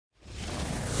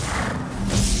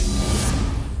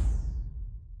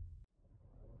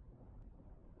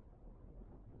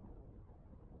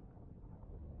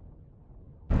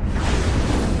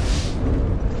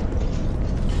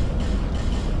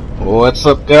What's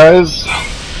up, guys?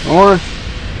 Or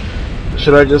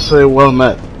should I just say well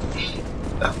met?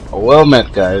 Well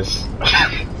met, guys.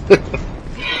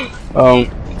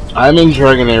 I'm in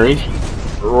Dragonary,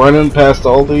 running past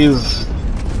all these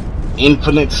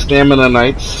infinite stamina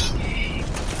knights.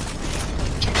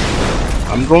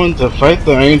 I'm going to fight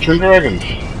the ancient dragon.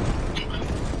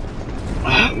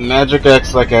 Magic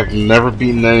acts like I've never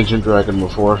beaten the ancient dragon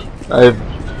before. I've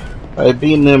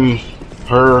beaten him,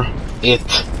 her, it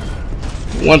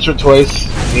once or twice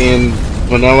in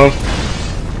vanilla.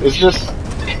 It's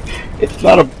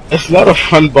not a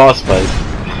fun boss fight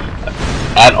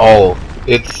at all.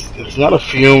 It's not a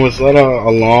Fume, it's not a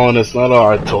Alon, it's not a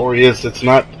Artorias, it's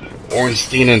not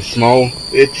Ornstein and Small.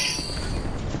 It's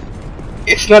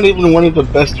not even one of the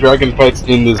best dragon fights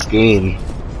in this game.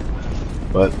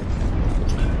 But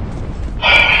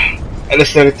I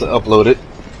decided to upload it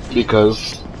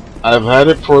because I've had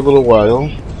it for a little while.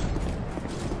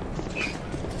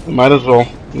 Might as well,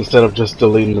 instead of just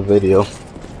deleting the video,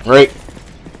 right?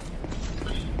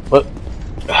 But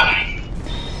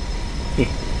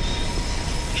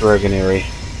Dragonary,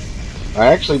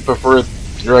 I actually prefer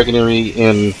Dragonary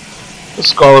in the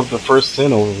Skull of the First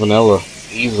Sin over vanilla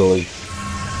easily.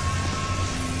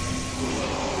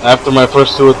 After my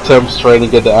first 2 attempts trying to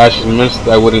get the Ashen Mist,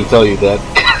 I wouldn't tell you that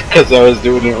because I was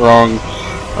doing it wrong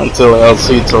until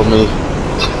LC told me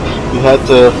you had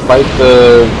to fight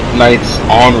the knights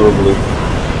honorably.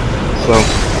 So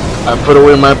I put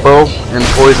away my bow and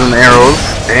poison arrows,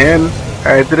 and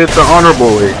I did it the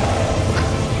honorable way.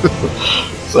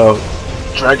 So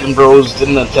Dragon Bros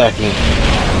didn't attack me.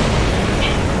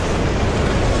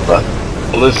 But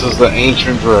this is the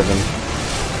ancient dragon.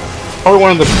 Probably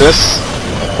one of the best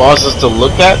bosses to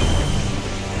look at,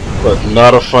 but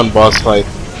not a fun boss fight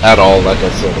at all, like I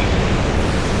said.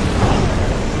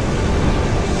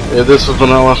 If this was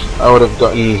vanilla, I would have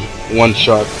gotten one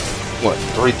shot, what,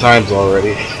 3 times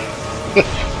already.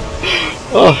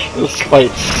 Oh, this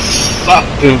fight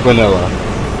sucked in vanilla.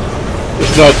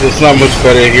 It's not much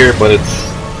better here, but it's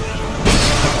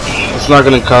not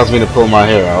gonna cause me to pull my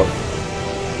hair out.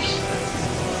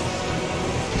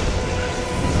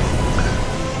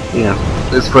 Yeah,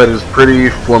 this fight is pretty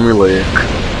formulaic.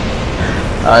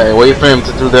 I wait for him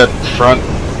to do that front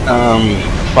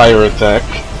fire attack.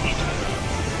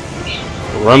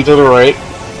 Run to the right,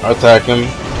 attack him.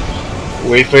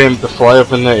 Wait for him to fly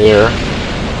up in the air.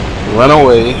 Run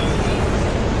away.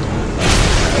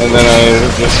 And then I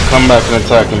just come back and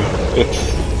attack him. It's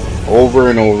over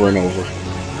and over and over.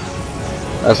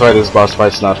 That's why this boss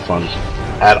fight's not fun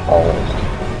at all.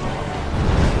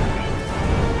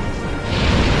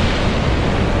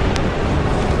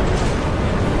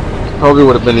 Probably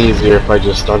would have been easier if I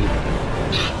just started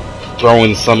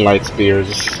throwing sunlight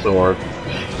spears, or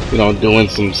you know, doing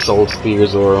some soul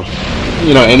spears, or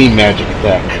you know, any magic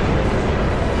attack.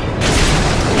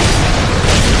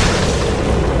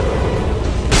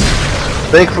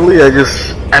 Thankfully,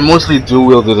 I mostly dual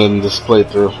wielded in this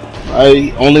playthrough.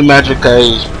 Only magic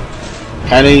I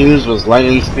kinda used was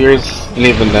lightning spears, and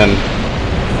even then,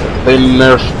 they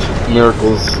nerfed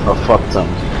miracles a fuck ton.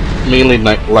 Mainly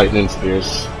lightning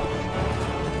spears.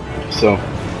 So,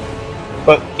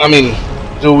 but I mean,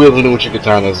 dual wielding with your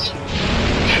katanas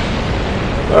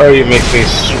already makes me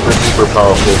super duper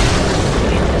powerful.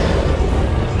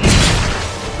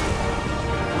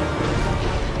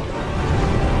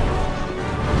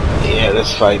 Yeah,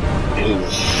 this fight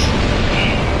is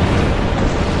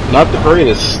not the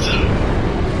greatest.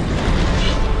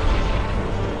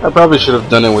 I probably should have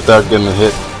done it without getting a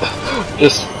hit,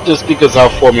 just because how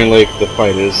formulaic the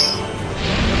fight is.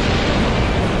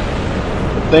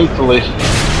 But thankfully,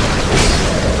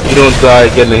 you don't die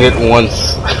getting a hit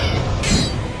once.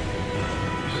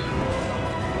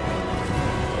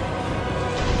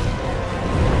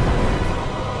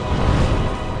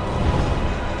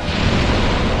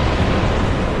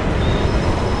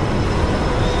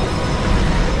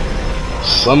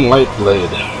 Sunlight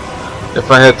Blade.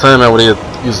 If I had time, I would have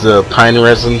used the pine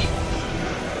resin,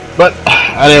 but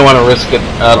I didn't want to risk it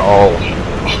at all.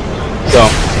 So,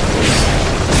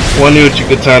 one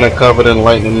Uchi-Katana covered in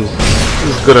lightning is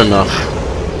good enough.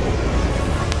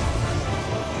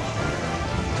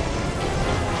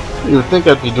 You would think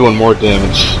I'd be doing more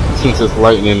damage since it's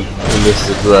lightning and this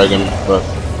is a dragon, but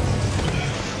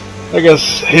I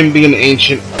guess him being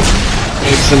ancient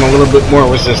makes him a little bit more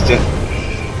resistant.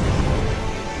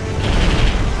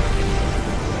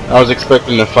 I was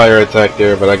expecting a fire attack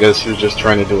there, but I guess he was just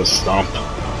trying to do a stomp.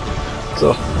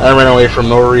 So I ran away for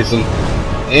no reason,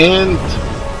 and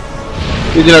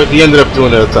he ended up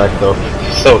doing an attack though.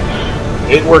 So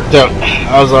it worked out.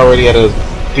 I was already at a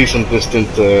decent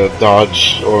distance to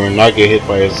dodge or not get hit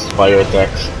by his fire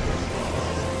attacks.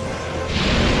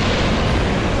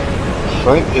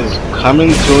 Fight is coming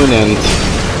to an end.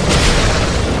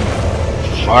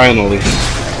 Finally.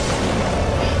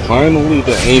 Finally,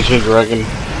 the ancient dragon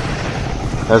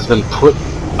has been put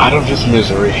out of his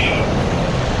misery.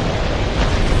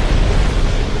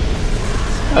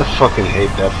 I fucking hate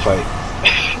that fight.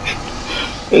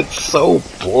 It's so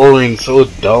boring, so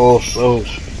dull, so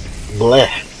bleh.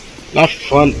 Not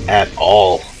fun at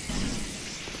all.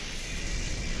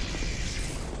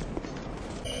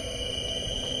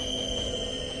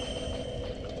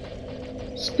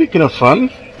 Speaking of fun,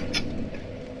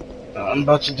 I'm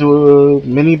about to do a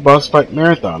mini boss fight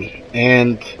marathon,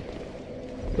 and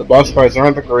the boss fights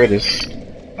aren't the greatest.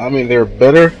 I mean, they're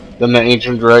better than the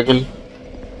Ancient Dragon,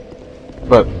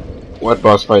 but what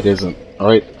boss fight isn't,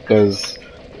 alright? Because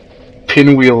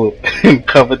Pinwheel and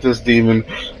Covetous Demon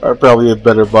are probably a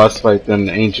better boss fight than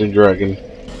the Ancient Dragon.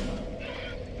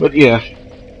 But yeah,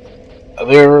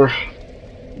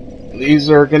 these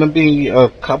are gonna be a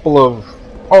couple of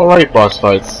alright boss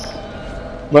fights,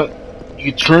 but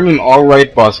you turn an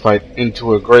alright boss fight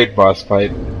into a great boss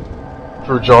fight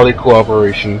for jolly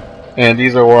cooperation, and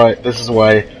this is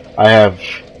why I have,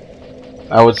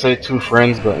 I would say, two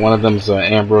friends, but one of them's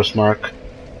Ambrose Mark,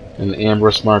 and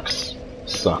Ambrose Marks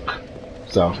suck.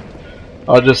 So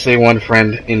I'll just say one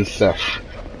friend in Seth,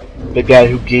 the guy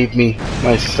who gave me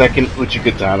my second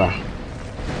Uchigatana.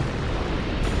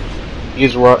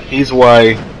 He's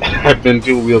why I've been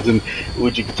dual wielding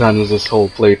Uchikatanas this whole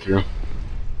playthrough.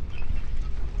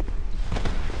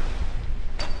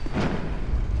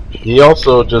 He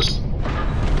also just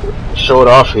showed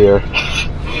off here,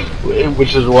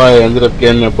 which is why I ended up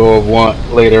getting a bow of want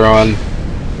later on,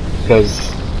 because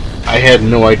I had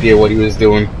no idea what he was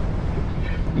doing,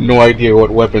 no idea what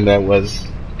weapon that was,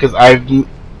 because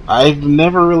I've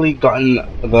never really gotten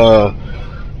the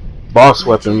boss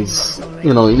weapons,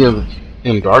 you know, either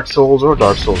in Dark Souls or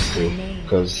Dark Souls 2,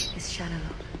 because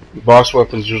boss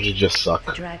weapons usually just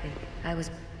suck.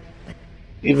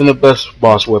 Even the best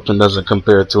boss weapon doesn't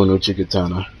compare to an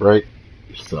Uchigatana, right?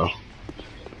 So,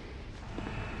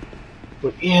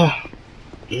 but yeah,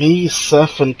 me,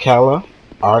 Seth, and Kala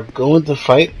are going to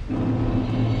fight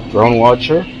Throne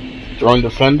Watcher, Throne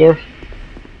Defender,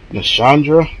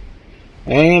 Nishandra,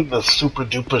 and the super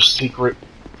duper secret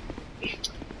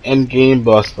Endgame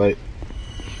boss fight.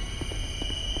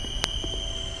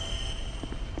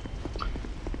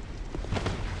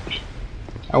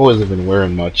 I wasn't even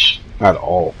wearing much at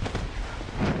all.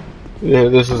 Yeah,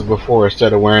 this is before I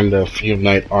started wearing the Fume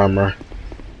Knight armor.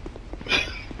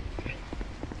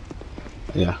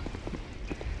 Yeah.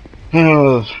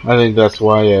 I think that's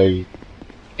why I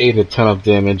ate a ton of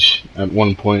damage at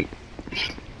one point.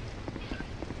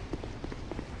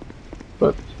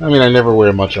 But, I mean, I never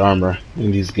wear much armor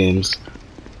in these games,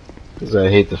 because I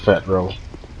hate the fat roll.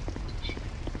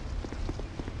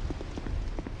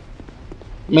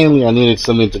 Mainly I needed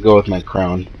something to go with my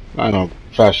crown. I don't know,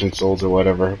 Fashion Souls or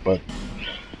whatever, but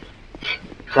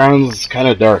crown's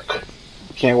kinda dark.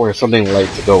 Can't wear something light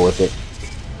to go with it.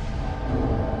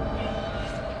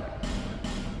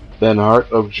 Ben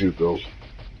Hart of Jugo,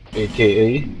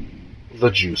 aka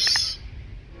The Juice.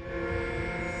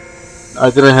 I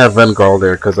didn't have Vengal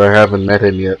there because I haven't met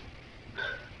him yet.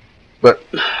 But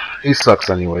he sucks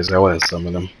anyways, I wouldn't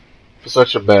summon him. For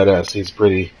such a badass, he's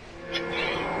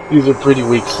a pretty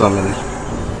weak summon.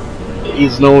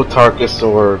 He's no Tarkus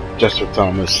or Jester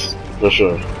Thomas, for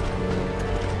sure.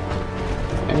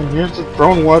 And here's the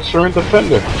Throne Watcher and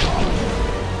Defender.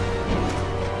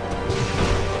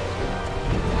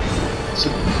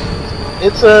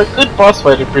 It's a good boss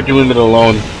fight if you're doing it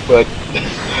alone, but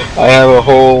I have a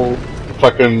whole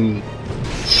fucking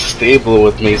stable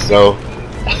with me, so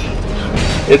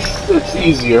it's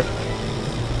easier.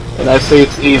 And I say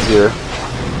it's easier,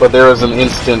 but there is an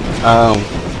instant,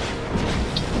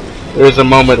 there's a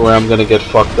moment where I'm gonna get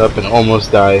fucked up and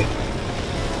almost die.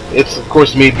 It's of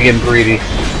course me being greedy.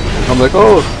 I'm like,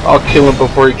 oh, I'll kill him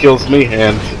before he kills me,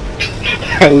 and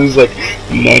I lose like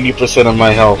 90% of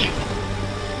my health.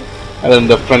 And then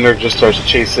the Defender just starts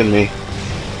chasing me.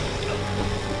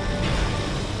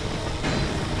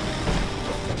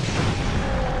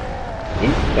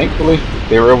 And thankfully,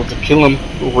 they were able to kill him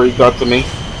before he got to me.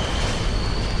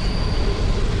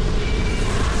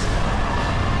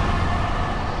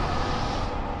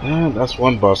 And that's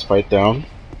one boss fight down.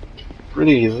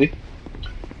 Pretty easy.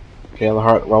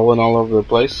 Galahart rolling all over the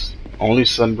place. Only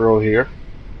Sunbro here.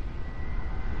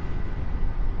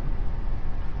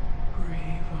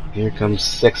 Here comes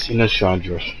sexy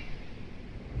Nishandra.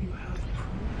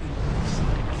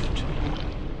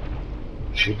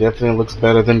 She definitely looks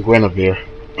better than Guinevere.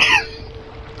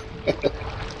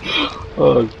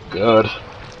 Oh god.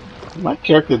 My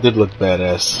character did look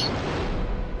badass.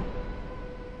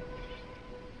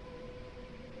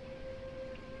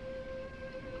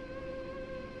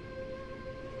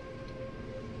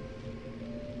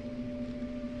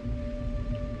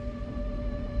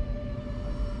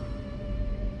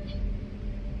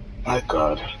 My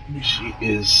god, she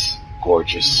is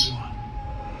gorgeous.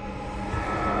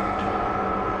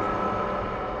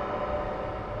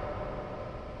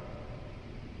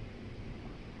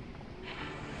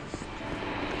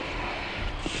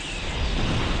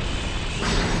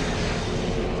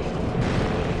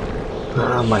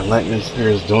 My lightning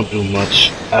spears don't do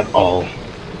much at all.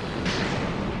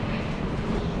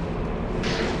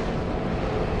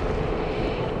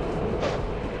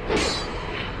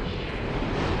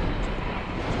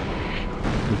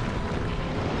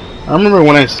 I remember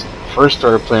when I first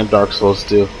started playing Dark Souls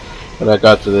 2, that I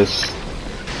got to this,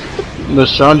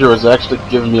 Chandra was actually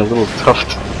giving me a little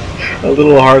a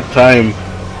little hard time,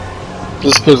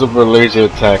 just because of her laser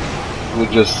attack. It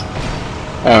would just,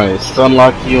 I don't know, stun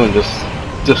lock you and just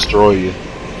destroy you.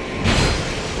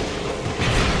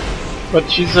 But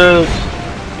she's a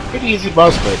pretty easy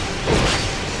boss fight.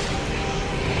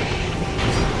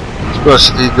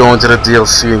 Especially go into the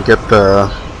DLC and get the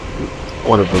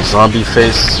whatever zombie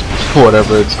face,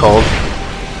 whatever it's called.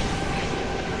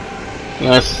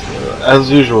 Yes, as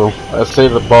usual, I say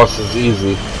the boss is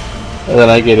easy, and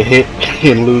then I get hit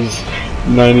and lose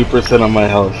 90% of my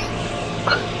health.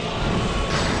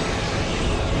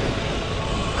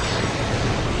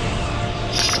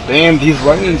 Spam these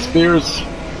lightning spears.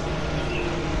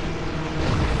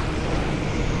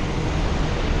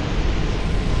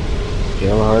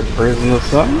 Galahad praising the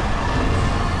sun.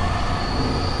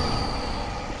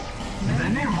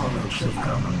 Many monarchs have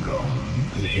come and gone.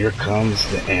 And here comes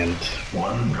the end.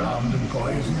 One drowned in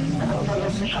poison, another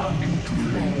succumbed to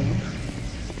flame.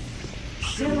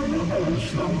 Still another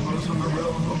slumbers in the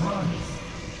realm of life.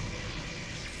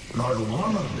 Not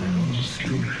one of them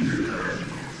stood here.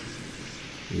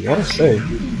 You gotta say,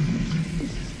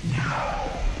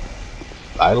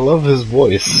 I love his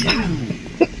voice.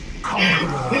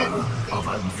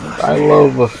 I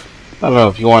don't know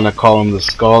if you want to call him the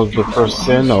Skull of the First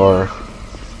Sin or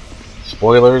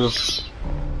spoilers,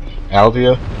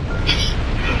 Aldia.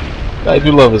 I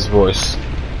do love his voice.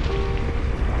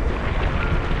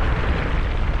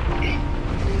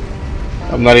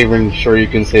 I'm not even sure you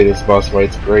can say this boss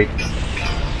fight's great.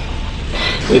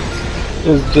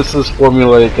 It's just as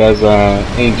formulaic as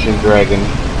Ancient Dragon.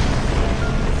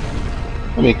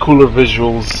 I mean, cooler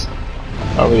visuals.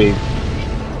 Probably.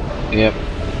 Yep.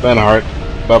 Ben Hart.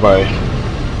 Bye bye.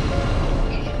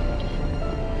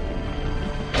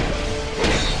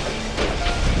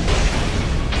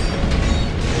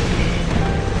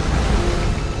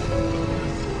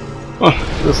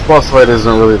 This boss fight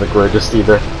isn't really the greatest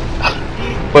either.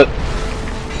 But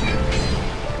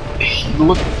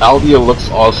Aldia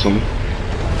looks awesome.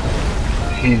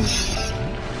 He's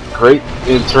great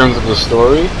in terms of the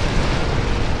story,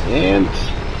 and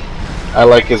I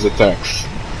like his attacks.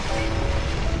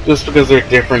 Just because they're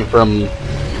different from,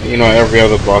 you know, every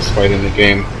other boss fight in the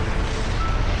game.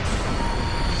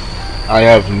 I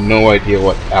have no idea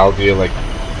what Aldia like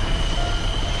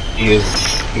is,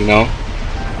 you know.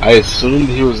 I assumed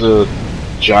he was a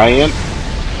giant,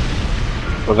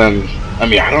 but then, I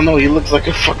mean, I don't know, he looks like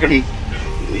a fucking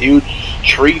huge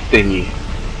tree thingy.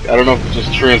 I don't know if it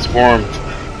just transformed.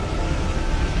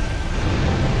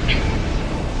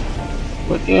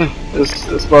 But yeah,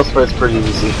 this boss fight's pretty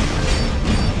easy.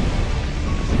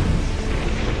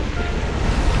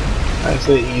 I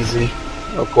say easy.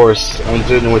 Of course, I'm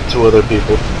dealing with two other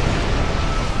people.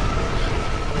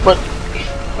 But,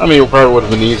 I mean, it probably would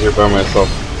have been easier by myself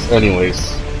anyways.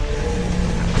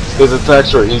 His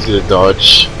attacks are easy to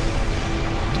dodge.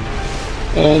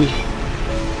 And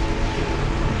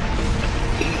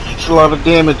it's a lot of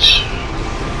damage.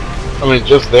 I mean,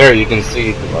 just there you can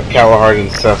see Galahad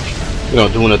and stuff, you know,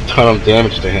 doing a ton of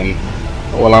damage to him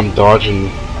while I'm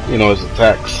dodging, you know, his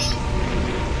attacks.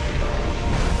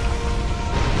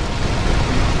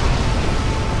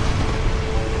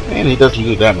 And he doesn't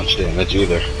do that much damage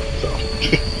either, so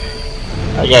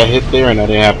I got hit there and I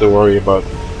didn't have to worry about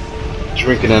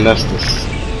drinking an Estus.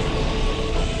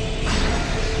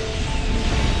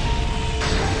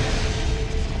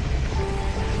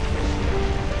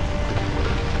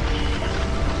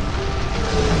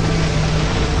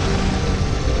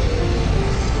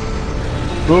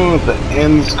 Oh, the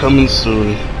end's coming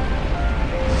soon.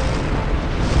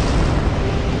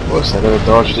 Of course, I gotta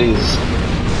dodge these.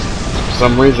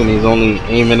 some reason he's only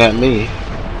aiming at me.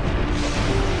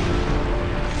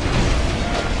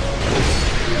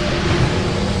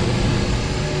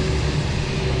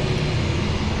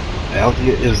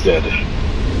 Althea is dead.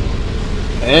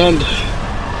 And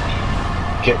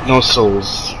get no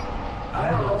souls.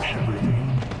 I lost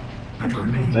everything, but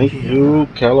remained Thank here. you,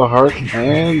 Kalahart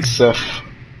and Seth.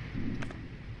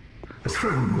 The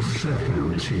throne will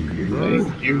certainly receive you.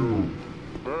 Thank you.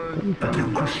 But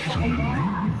the question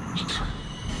remains.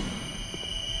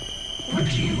 What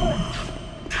do you want?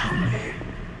 Tell me.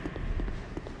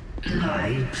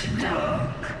 Light,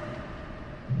 dark,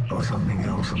 or something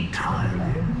else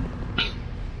entirely?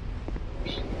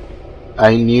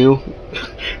 I knew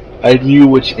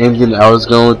which engine I was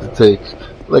going to take.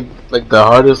 Like the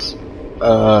hardest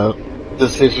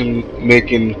decision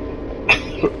making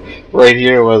right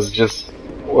here was just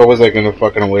what was I gonna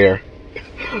fucking wear?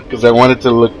 Because I wanted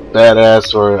to look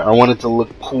badass or I wanted to look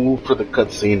cool for the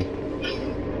cutscene.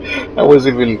 I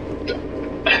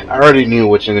already knew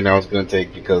which engine I was gonna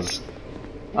take because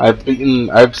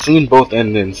I've seen both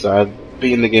endings, so I've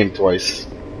beaten the game twice.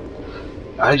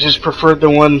 I just preferred the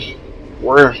one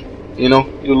where, you know,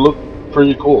 you look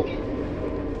pretty cool.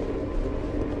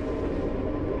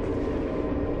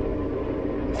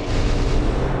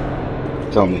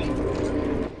 Tell me,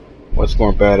 what's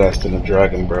more badass than a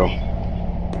dragon, bro?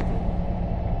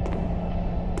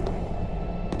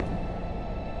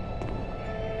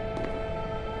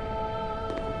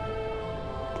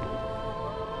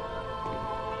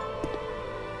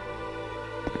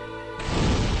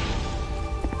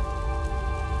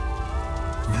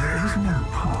 There is no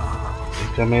power. I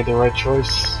think I made the right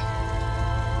choice.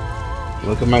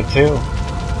 Look at my tail. Look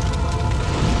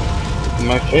at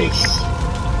my face.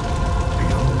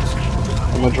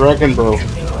 I'm a dragon, bro.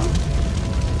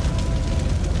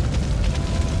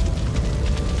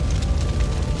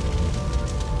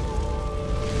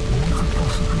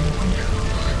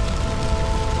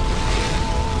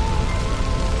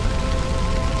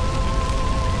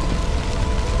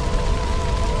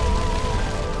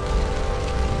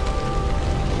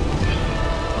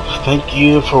 Thank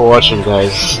you for watching,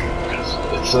 guys.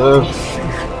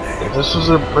 This was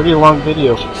a pretty long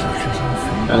video,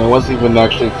 and it wasn't even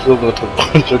actually filled with a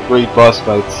bunch of great boss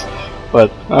fights.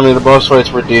 But I mean, the boss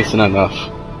fights were decent enough.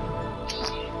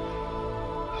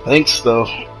 Thanks, though.